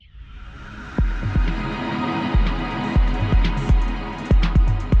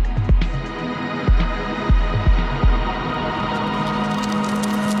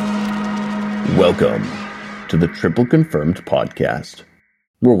Welcome to the Triple Confirmed podcast,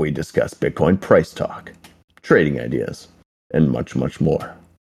 where we discuss Bitcoin price talk, trading ideas, and much, much more.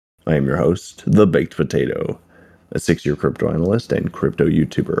 I am your host, The Baked Potato, a 6-year crypto analyst and crypto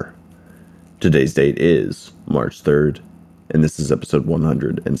YouTuber. Today's date is March 3rd, and this is episode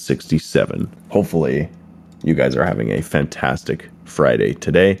 167. Hopefully, you guys are having a fantastic Friday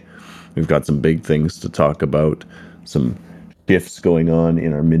today. We've got some big things to talk about, some shifts going on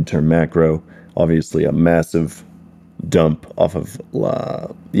in our midterm macro. Obviously, a massive dump off of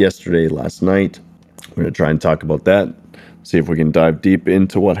last night. We're going to try and talk about that, see if we can dive deep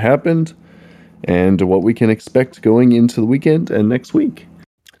into what happened and what we can expect going into the weekend and next week.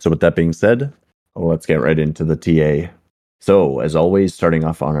 So with that being said, let's get right into the TA. So as always, starting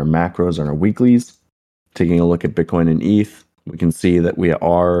off on our macros and our weeklies, taking a look at Bitcoin and ETH, we can see that we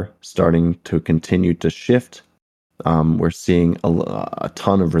are starting to continue to shift. We're seeing a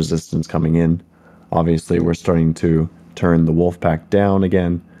ton of resistance coming in. Obviously, we're starting to turn the wolf pack down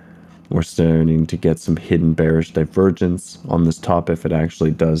again. We're starting to get some hidden bearish divergence on this top if it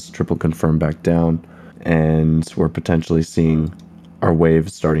actually does triple confirm back down. And we're potentially seeing our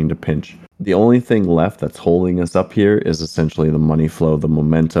waves starting to pinch. The only thing left that's holding us up here is essentially the money flow, the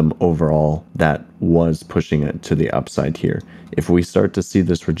momentum overall that was pushing it to the upside here. If we start to see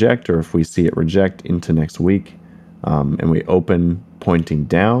this reject, or if we see it reject into next week, and we open pointing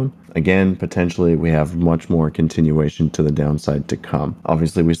down, again, potentially we have much more continuation to the downside to come.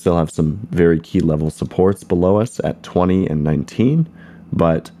 Obviously, we still have some very key level supports below us at 20 and 19,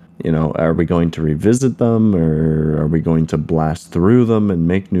 but are we going to revisit them, or are we going to blast through them and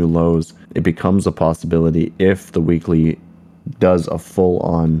make new lows? It becomes a possibility if the weekly does a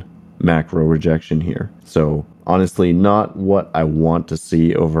full-on macro rejection here. So honestly, not what I want to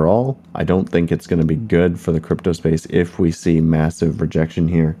see overall. I don't think it's going to be good for the crypto space if we see massive rejection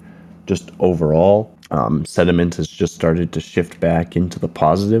here. Just overall, sentiment has just started to shift back into the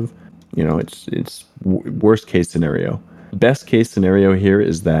positive. It's worst case scenario. Best case scenario here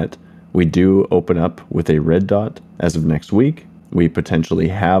is that we do open up with a red dot as of next week. We potentially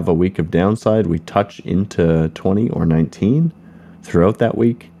have a week of downside. We touch into 20 or 19 throughout that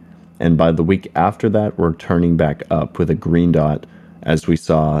week. And by the week after that, we're turning back up with a green dot, as we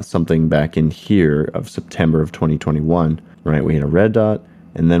saw something back in here of September of 2021, right? We hit a red dot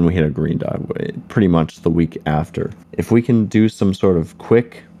and then we hit a green dot pretty much the week after. If we can do some sort of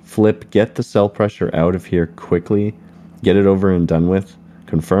quick flip, get the sell pressure out of here quickly, get it over and done with,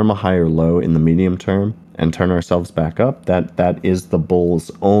 confirm a higher low in the medium term, and turn ourselves back up, that is the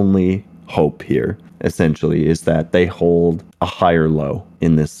bull's only hope here, essentially, is that they hold a higher low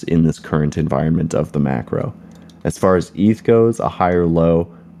in this current environment of the macro. As far as ETH goes, a higher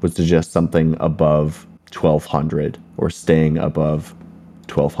low would suggest something above 1200 or staying above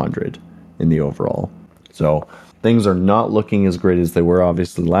 1200 in the overall. So things are not looking as great as they were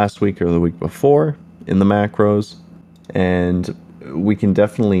obviously last week or the week before in the macros. And we can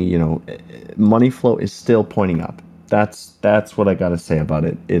definitely, money flow is still pointing up. That's what I got to say about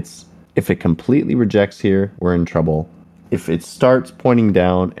it. It's, if it completely rejects here, we're in trouble. If it starts pointing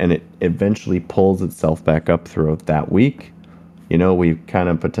down and it eventually pulls itself back up throughout that week, we kind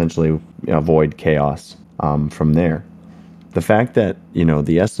of potentially avoid chaos from there. The fact that,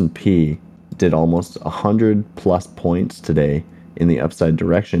 the S&P did almost 100 plus points today in the upside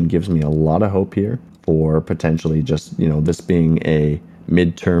direction gives me a lot of hope here for potentially just, this being a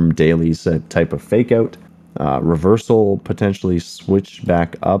midterm daily type of fake out. Reversal, potentially switch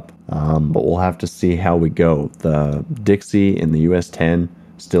back up, but we'll have to see how we go. The DXY in the US 10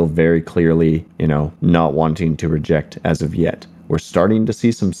 still very clearly, not wanting to reject as of yet. We're starting to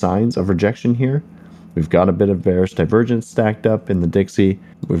see some signs of rejection here. We've got a bit of bearish divergence stacked up in the DXY.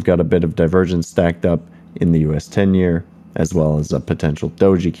 We've got a bit of divergence stacked up in the US 10-year, as well as a potential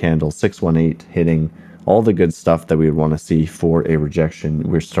doji candle, 618 hitting all the good stuff that we would want to see for a rejection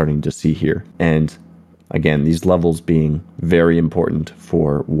we're starting to see here. And again, these levels being very important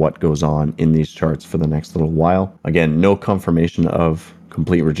for what goes on in these charts for the next little while. Again, no confirmation of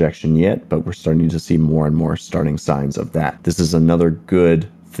complete rejection yet, but we're starting to see more and more starting signs of that. This is another good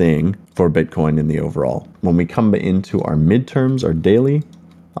thing for Bitcoin in the overall. When we come into our midterms, our daily,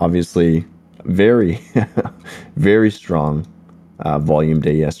 obviously very, very strong volume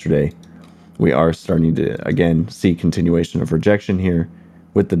day yesterday. We are starting to, again, see continuation of rejection here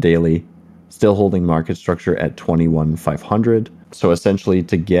with the daily, still holding market structure at 21,500. So essentially,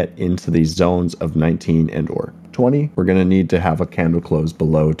 to get into these zones of 19 and or 20, we're going to need to have a candle close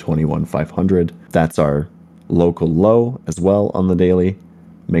below 21,500. That's our local low as well on the daily.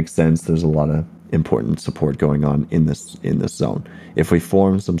 Makes sense. There's a lot of important support going on in this zone. If we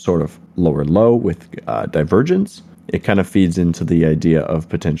form some sort of lower low with divergence, it kind of feeds into the idea of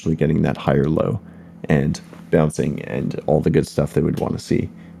potentially getting that higher low and bouncing and all the good stuff they would want to see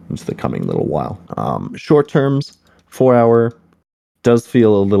into the coming little while. Short terms, 4 hour does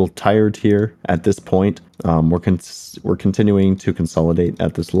feel a little tired here at this point. We're continuing to consolidate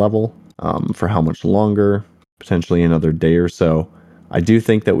at this level for how much longer? Potentially another day or so. I do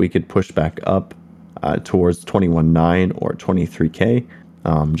think that we could push back up towards 21.9 or 23K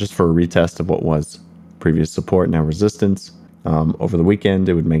just for a retest of what was previous support, now resistance. Over the weekend,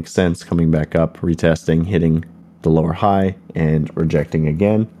 it would make sense coming back up, retesting, hitting the lower high, and rejecting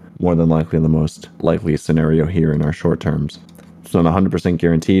again. More than likely the most likely scenario here in our short terms. It's not 100%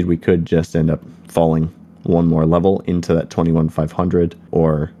 guaranteed. We could just end up falling one more level into that 21,500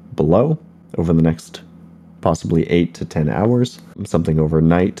 or below over the next possibly 8 to 10 hours. Something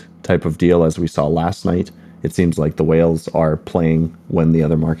overnight type of deal as we saw last night. It seems like the whales are playing when the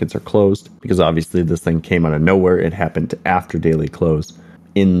other markets are closed, because obviously this thing came out of nowhere. It happened after daily close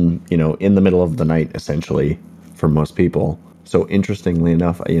in the middle of the night, essentially, for most people. So interestingly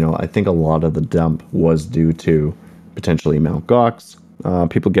enough, I think a lot of the dump was due to potentially Mt. Gox,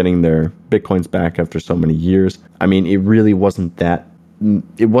 people getting their Bitcoins back after so many years. I mean, it really wasn't that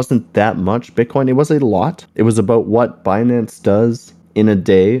much Bitcoin. It was a lot. It was about what Binance does in a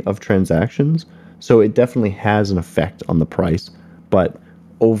day of transactions. So it definitely has an effect on the price. But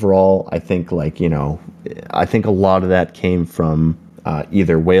overall, I think I think a lot of that came from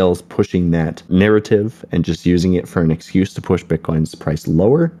either whales pushing that narrative and just using it for an excuse to push Bitcoin's price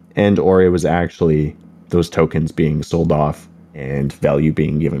lower, or it was actually those tokens being sold off and value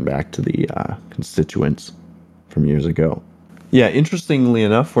being given back to the constituents from years ago. Yeah, interestingly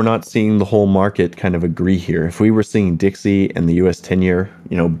enough, we're not seeing the whole market kind of agree here. If we were seeing DXY and the US 10-year,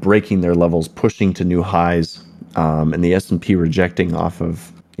 breaking their levels, pushing to new highs, and the S&P rejecting off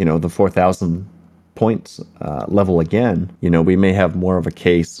of, the 4,000 points level again, we may have more of a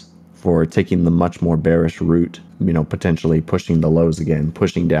case for taking the much more bearish route, potentially pushing the lows again,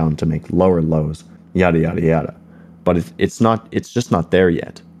 pushing down to make lower lows, yada, yada, yada. But it's just not there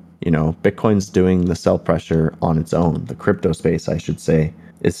yet. Bitcoin's doing the sell pressure on its own. The crypto space, I should say,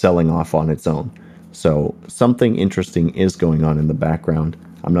 is selling off on its own. So something interesting is going on in the background.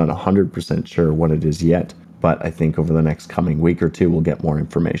 I'm not 100% sure what it is yet, but I think over the next coming week or two, we'll get more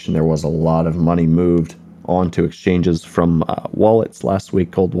information. There was a lot of money moved onto exchanges from wallets last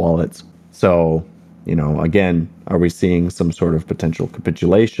week, cold wallets. So, again, are we seeing some sort of potential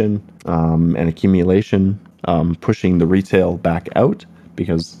capitulation and accumulation pushing the retail back out?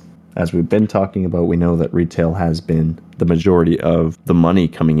 Because as we've been talking about, we know that retail has been the majority of the money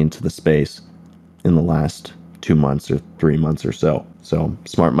coming into the space in the last 2 months or 3 months or so. So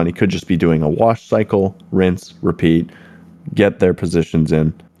smart money could just be doing a wash cycle, rinse, repeat, get their positions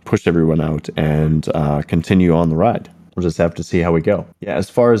in, push everyone out, and continue on the ride. We'll just have to see how we go. Yeah, as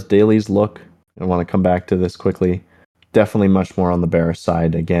far as dailies look, I want to come back to this quickly. Definitely much more on the bearish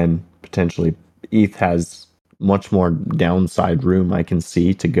side. Again, potentially ETH has much more downside room I can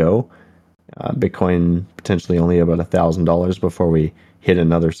see to go. Bitcoin potentially only about $1,000 before we hit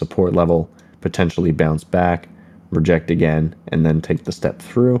another support level, potentially bounce back, reject again, and then take the step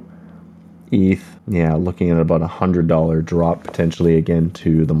through. ETH, yeah, looking at about $100 drop potentially again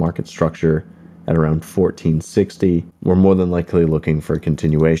to the market structure at around 1460. We're more than likely looking for a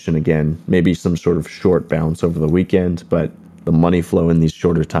continuation again, maybe some sort of short bounce over the weekend, but the money flow in these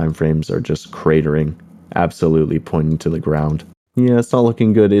shorter time frames are just cratering, absolutely pointing to the ground. Yeah, it's not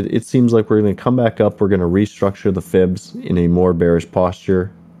looking good. It seems like we're going to come back up. We're going to restructure the fibs in a more bearish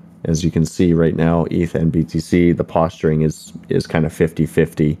posture. As you can see right now, ETH and BTC, the posturing is kind of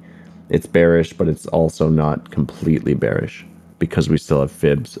 50-50. It's bearish, but it's also not completely bearish because we still have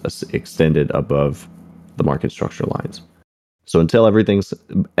fibs extended above the market structure lines. So until everything's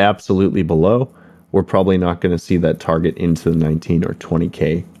absolutely below, we're probably not going to see that target into the 19 or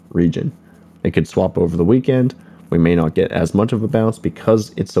 20K region. It could swap over the weekend. We may not get as much of a bounce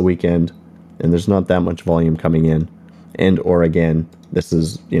because it's a weekend and there's not that much volume coming in. Or again, this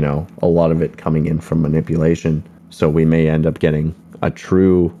is, a lot of it coming in from manipulation. So we may end up getting a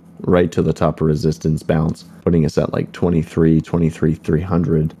true right to the top of resistance bounce, putting us at like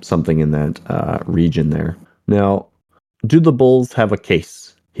 23,300, something in that region there. Now, do the bulls have a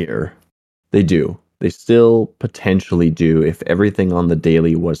case here? They do. They still potentially do if everything on the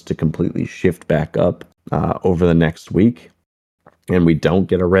daily was to completely shift back up over the next week and we don't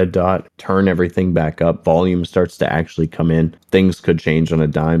get a red dot, turn everything back up, volume starts to actually come in. Things could change on a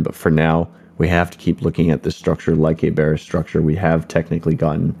dime, but for now, we have to keep looking at this structure like a bearish structure. We have technically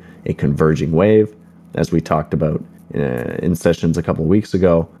gotten a converging wave, as we talked about in sessions a couple weeks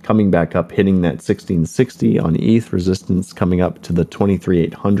ago, coming back up, hitting that 1660 on ETH resistance, coming up to the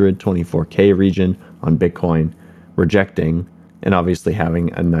 23,800, 24K region on Bitcoin, rejecting, and obviously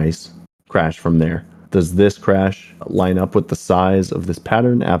having a nice crash from there. Does this crash line up with the size of this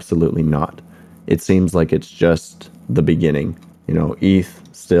pattern? Absolutely not. It seems like it's just the beginning. ETH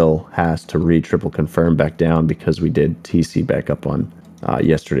still has to triple confirm back down because we did TC back up on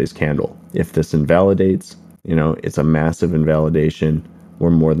yesterday's candle. If this invalidates, it's a massive invalidation. We're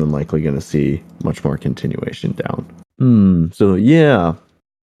more than likely going to see much more continuation down. So yeah,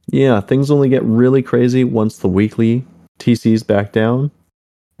 things only get really crazy once the weekly TC's back down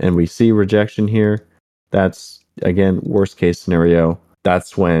and we see rejection here. That's, again, worst case scenario.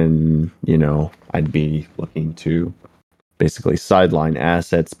 That's when, I'd be looking to basically sideline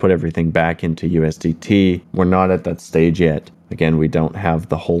assets, put everything back into USDT. We're not at that stage yet. Again, we don't have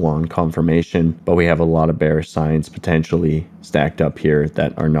the whole on confirmation, but we have a lot of bearish signs potentially stacked up here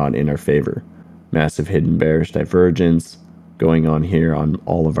that are not in our favor. Massive hidden bearish divergence going on here on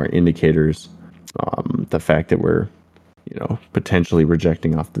all of our indicators. The fact that we're potentially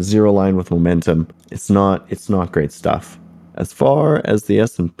rejecting off the zero line with momentum. It's not great stuff. As far as the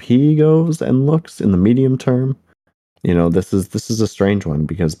S&P goes and looks in the medium term, this is a strange one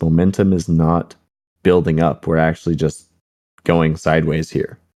because momentum is not building up. We're actually just going sideways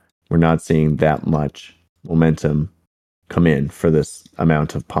here. We're not seeing that much momentum come in for this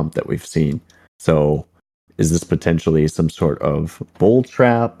amount of pump that we've seen. So is this potentially some sort of bull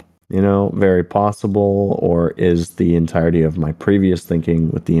trap? Very possible. Or is the entirety of my previous thinking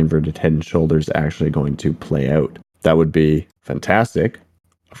with the inverted head and shoulders actually going to play out? That would be fantastic,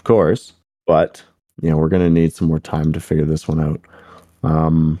 of course, but we're going to need some more time to figure this one out.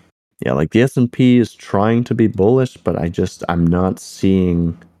 Like the S&P is trying to be bullish, but I'm not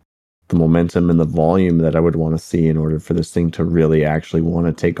seeing the momentum and the volume that I would want to see in order for this thing to really actually want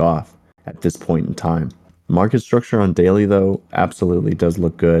to take off at this point in time. Market structure on daily, though, absolutely does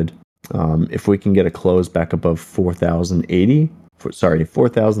look good. If we can get a close back above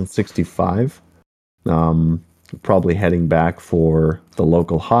 4,065, probably heading back for the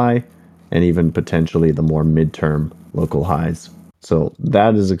local high and even potentially the more midterm local highs. So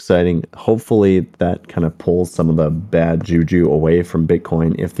that is exciting. Hopefully that kind of pulls some of the bad juju away from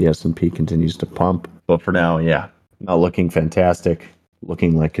Bitcoin if the S&P continues to pump. But for now, not looking fantastic,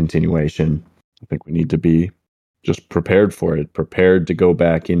 looking like continuation. I think we need to be just prepared for it, prepared to go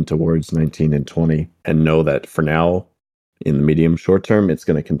back in towards 19 and 20 and know that for now, in the medium short term, it's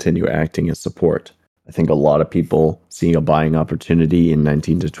going to continue acting as support. I think a lot of people see a buying opportunity in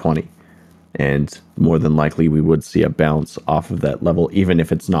 19 to 20. And more than likely, we would see a bounce off of that level, even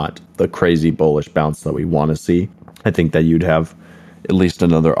if it's not the crazy bullish bounce that we want to see. I think that you'd have at least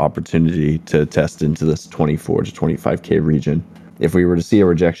another opportunity to test into this 24 to 25K region. If we were to see a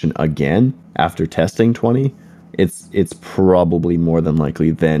rejection again after testing 20, it's probably more than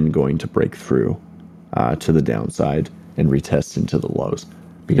likely then going to break through to the downside and retest into the lows.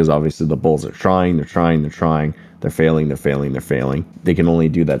 Because obviously the bulls are trying, they're failing. They can only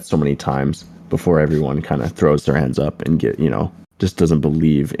do that so many times before everyone kind of throws their hands up and just doesn't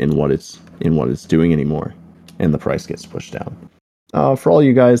believe in what it's doing anymore, and the price gets pushed down. For all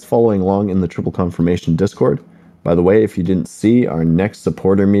you guys following along in the Triple Confirmation Discord, by the way, if you didn't see, our next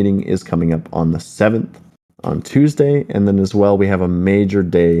supporter meeting is coming up on the 7th on Tuesday, and then as well we have a major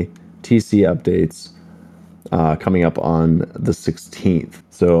day TC updates coming up on the 16th.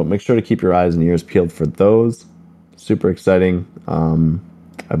 So make sure to keep your eyes and ears peeled for those. Super exciting. I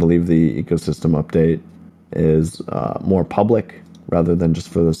believe the ecosystem update is more public rather than just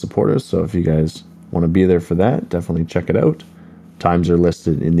for the supporters. So if you guys want to be there for that, definitely check it out. Times are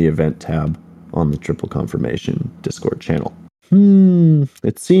listed in the event tab on the Triple Confirmation Discord channel.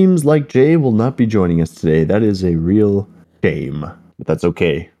 It seems like Jay will not be joining us today. That is a real shame, but that's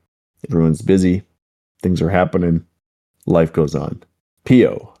okay. Everyone's busy. Things are happening. Life goes on.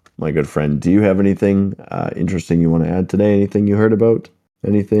 Pio, my good friend, do you have anything interesting you want to add today? Anything you heard about?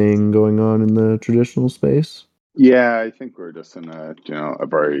 Anything going on in the traditional space? Yeah, I think we're just in a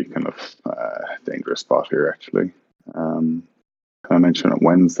very kind of dangerous spot here, actually. I mentioned it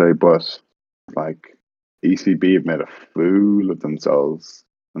Wednesday, but like ECB have made a fool of themselves,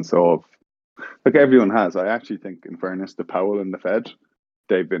 and so like everyone has. I actually think, in fairness to Powell and the Fed,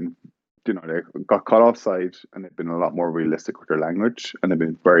 they've been, they got caught offside, and they've been a lot more realistic with their language, and they've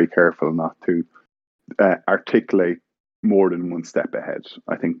been very careful not to articulate more than one step ahead.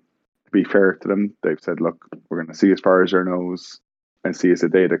 I think, to be fair to them, they've said, look, we're going to see as far as our nose. and see as the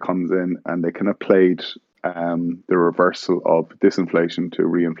data comes in, and they kind of played the reversal of disinflation to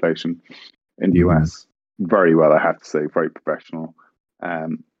reinflation in the Mm-hmm. US very well, I have to say, very professional.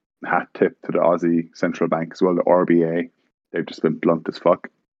 Hat tip to the Aussie Central Bank as well, the RBA. They've just been blunt as fuck.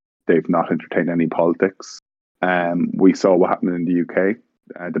 They've not entertained any politics. We saw what happened in the UK,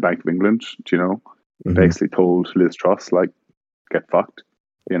 the Bank of England, Mm-hmm. basically told Liz Truss, like, get fucked,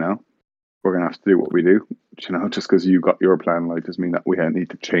 we're going to have to do what we do, just because you got your plan, like, doesn't mean that we need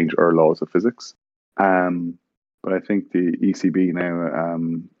to change our laws of physics. But I think the ECB now,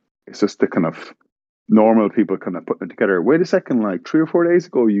 it's just the kind of normal people kind of putting it together. Wait a second, like 3 or 4 days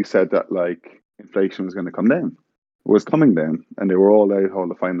ago, you said that like inflation was going to come down. It was coming down, and they were all out, all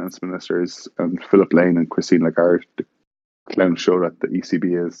the finance ministers, and Philip Lane and Christine Lagarde, the clown show that the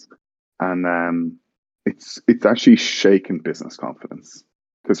ECB is. And it's actually shaken business confidence,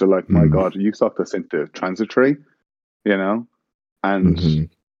 because they're like, my God, you sucked us into transitory, and Mm-hmm.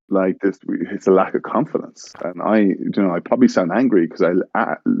 like this, it's a lack of confidence. And I probably sound angry because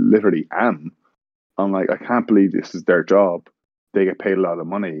I literally am. I'm like, I can't believe this is their job. They get paid a lot of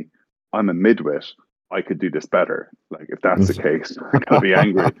money. I'm a midwit. I could do this better. Like, if that's the case, I gotta be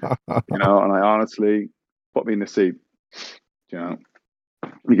angry, And I honestly, put me in the seat.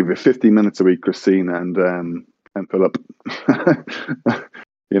 We give you 15 minutes a week, Christine and Philip.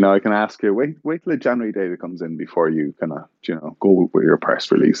 I can ask you, wait till the January data comes in before you kind of, go with your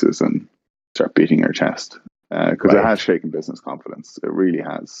press releases and start beating your chest, because it has shaken business confidence. It really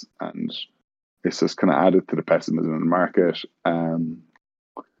has, and it's just kind of added to the pessimism in the market.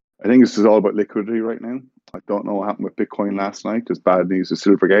 I think this is all about liquidity right now. I don't know what happened with Bitcoin last night. There's bad news with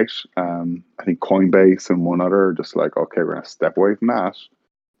Silvergate. I think Coinbase and one other are just like, okay, we're going to step away from that.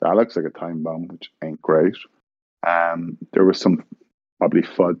 That looks like a time bomb, which ain't great. There was some probably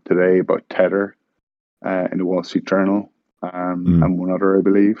FUD today about Tether in the Wall Street Journal, and one other, I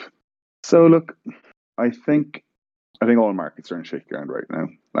believe. So look, I think all markets are in shaky ground right now.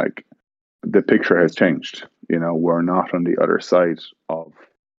 Like, the picture has changed. We're not on the other side of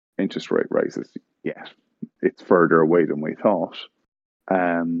interest rate rises yet. It's further away than we thought.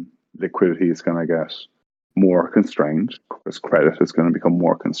 Liquidity is going to get more constrained because credit is going to become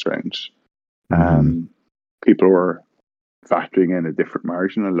more constrained. People were factoring in a different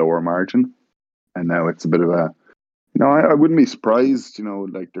margin, a lower margin, and now it's a bit of a, I wouldn't be surprised,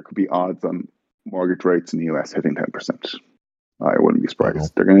 like there could be odds on mortgage rates in the US hitting 10%. I wouldn't be surprised. Wow.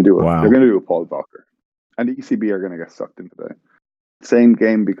 They're going to do a Paul Volcker, and the ECB are going to get sucked into the same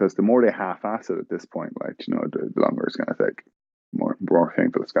game, because the more they half-ass it at this point, like, the longer it's going to take, more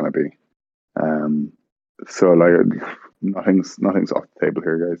painful it's going to be. So like, nothing's off the table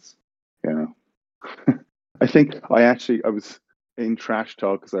here, guys. I think I was in trash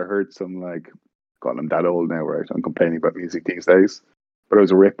talk because I heard some, like, God, I'm that old now, right? I'm complaining about music these days, but it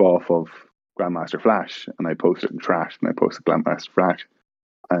was a rip off of Grandmaster Flash, and I posted in trash, and I posted Grandmaster Flash,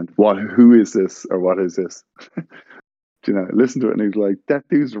 and who is this, or what is this? Listen to it, and he's like, that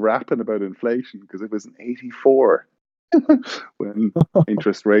dude's rapping about inflation because it was in '84 when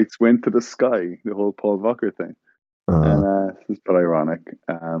interest rates went to the sky, the whole Paul Volcker thing. And it's a bit ironic.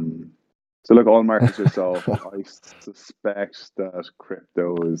 So look, all markets are soft. I suspect that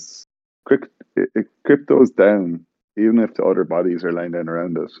crypto is down, even if the other bodies are lying down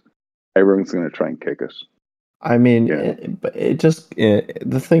around it. Everyone's going to try and kick it. I mean,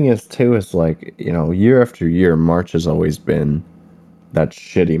 the thing is too, is like, year after year, March has always been that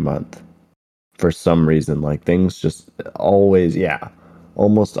shitty month for some reason. Like, things just always,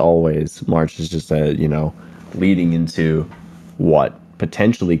 almost always, March is just leading into what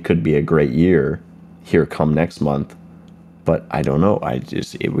potentially could be a great year here come next month. But I don't know.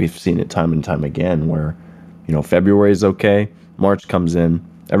 We've seen it time and time again where, February is okay, March comes in,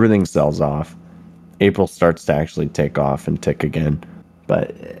 everything sells off. April starts to actually take off and tick again.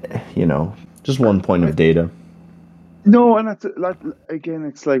 But, just one point of data. No, and that's like, again,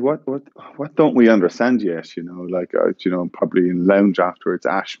 it's like, what don't we understand yet? Like, probably in lounge afterwards,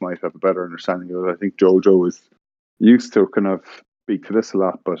 Ash might have a better understanding of it. I think Jojo was used to kind of speak to this a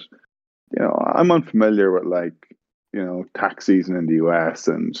lot, but I'm unfamiliar with, like, tax season in the US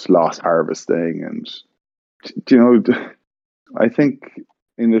and loss harvesting, and I think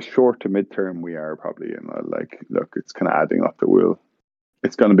in the short to midterm we are probably in like, look, it's kind of adding up that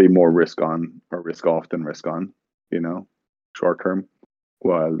it's going to be more risk on or risk off than risk on, short term,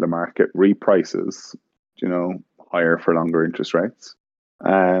 while the market reprices, higher for longer interest rates.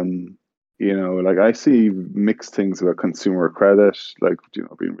 Like, I see mixed things about consumer credit, like,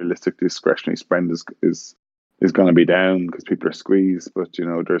 being realistic, discretionary spend is going to be down because people are squeezed, but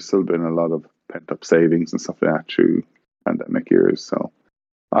there's still been a lot of pent up savings and stuff like that through pandemic years. So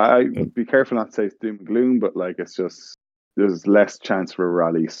I would be careful not to say it's doom and gloom, but like it's just there's less chance for a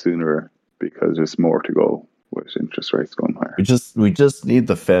rally sooner because there's more to go with interest rates going higher. We just need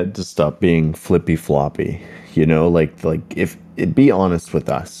the Fed to stop being flippy floppy. Like if it be honest with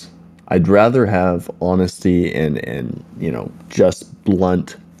us. I'd rather have honesty and just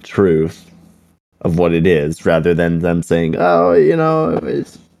blunt truth of what it is rather than them saying, oh,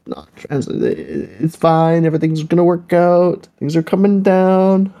 it's not it's fine, everything's gonna work out, things are coming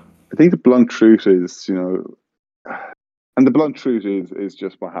down. I think the blunt truth is, and the blunt truth is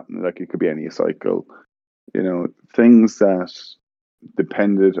just what happened. Like it could be any cycle, things that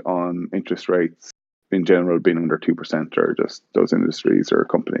depended on interest rates in general being under 2% or just those industries or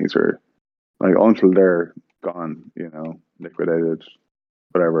companies or like until they're gone, liquidated,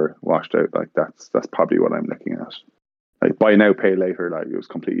 whatever, washed out. Like that's probably what I'm looking at. Like buy now, pay later. Like it was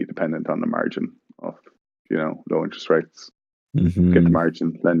completely dependent on the margin of, low interest rates. Mm-hmm. Get the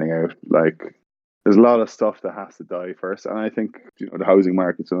margin lending out. Like there's a lot of stuff that has to die first, and I think the housing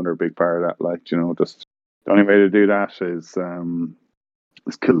market's another big part of that. Like just the only way to do that is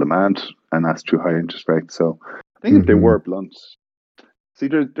kill demand, and that's through high interest rates. So I think if they were blunt, see,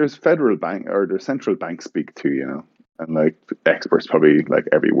 there's federal bank or there's central bank speak too, and like experts probably like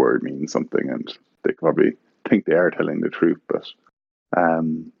every word means something, and they probably think they are telling the truth. But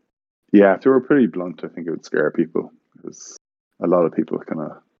yeah, if they were pretty blunt, I think it would scare people because a lot of people kind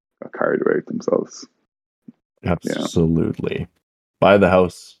of got carried away with themselves. Absolutely. Buy the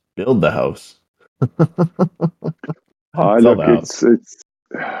house, build the house. Look,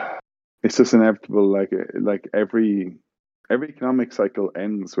 it's just inevitable. Like every economic cycle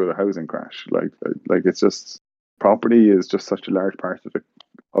ends with a housing crash. Like it's just property is just such a large part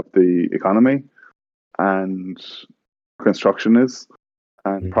of the economy, and construction is,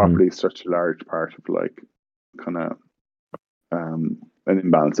 and property is such a large part of like kind of an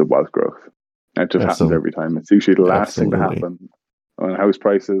imbalance of wealth growth. It just happens every time. It's usually the last thing to happen when house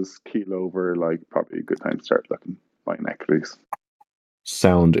prices keel over. Like probably a good time to start buying equities.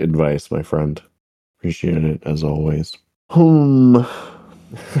 Sound advice, my friend. Appreciate it as always.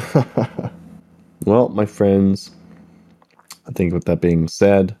 Well, my friends, I think with that being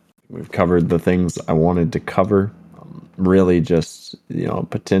said, we've covered the things I wanted to cover. Really just,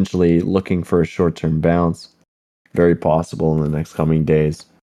 potentially looking for a short-term bounce. Very possible in the next coming days.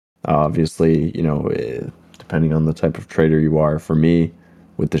 Obviously, depending on the type of trader you are. For me,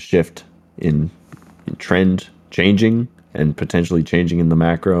 with the shift in trend changing and potentially changing in the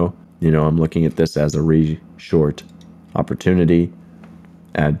macro, I'm looking at this as a re-short opportunity.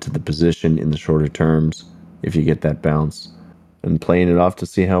 Add to the position in the shorter terms if you get that bounce, and playing it off to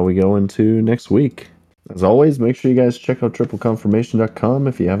see how we go into next week. As always, make sure you guys check out tripleconfirmation.com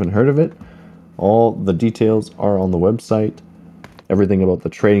if you haven't heard of it. All the details are on the website. Everything about the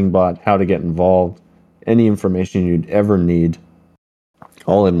trading bot, how to get involved, any information you'd ever need,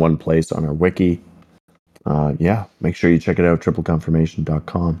 all in one place on our wiki. Make sure you check it out,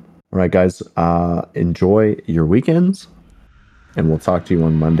 tripleconfirmation.com. All right, guys, enjoy your weekends, and we'll talk to you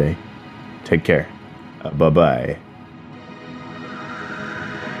on Monday. Take care. Bye-bye.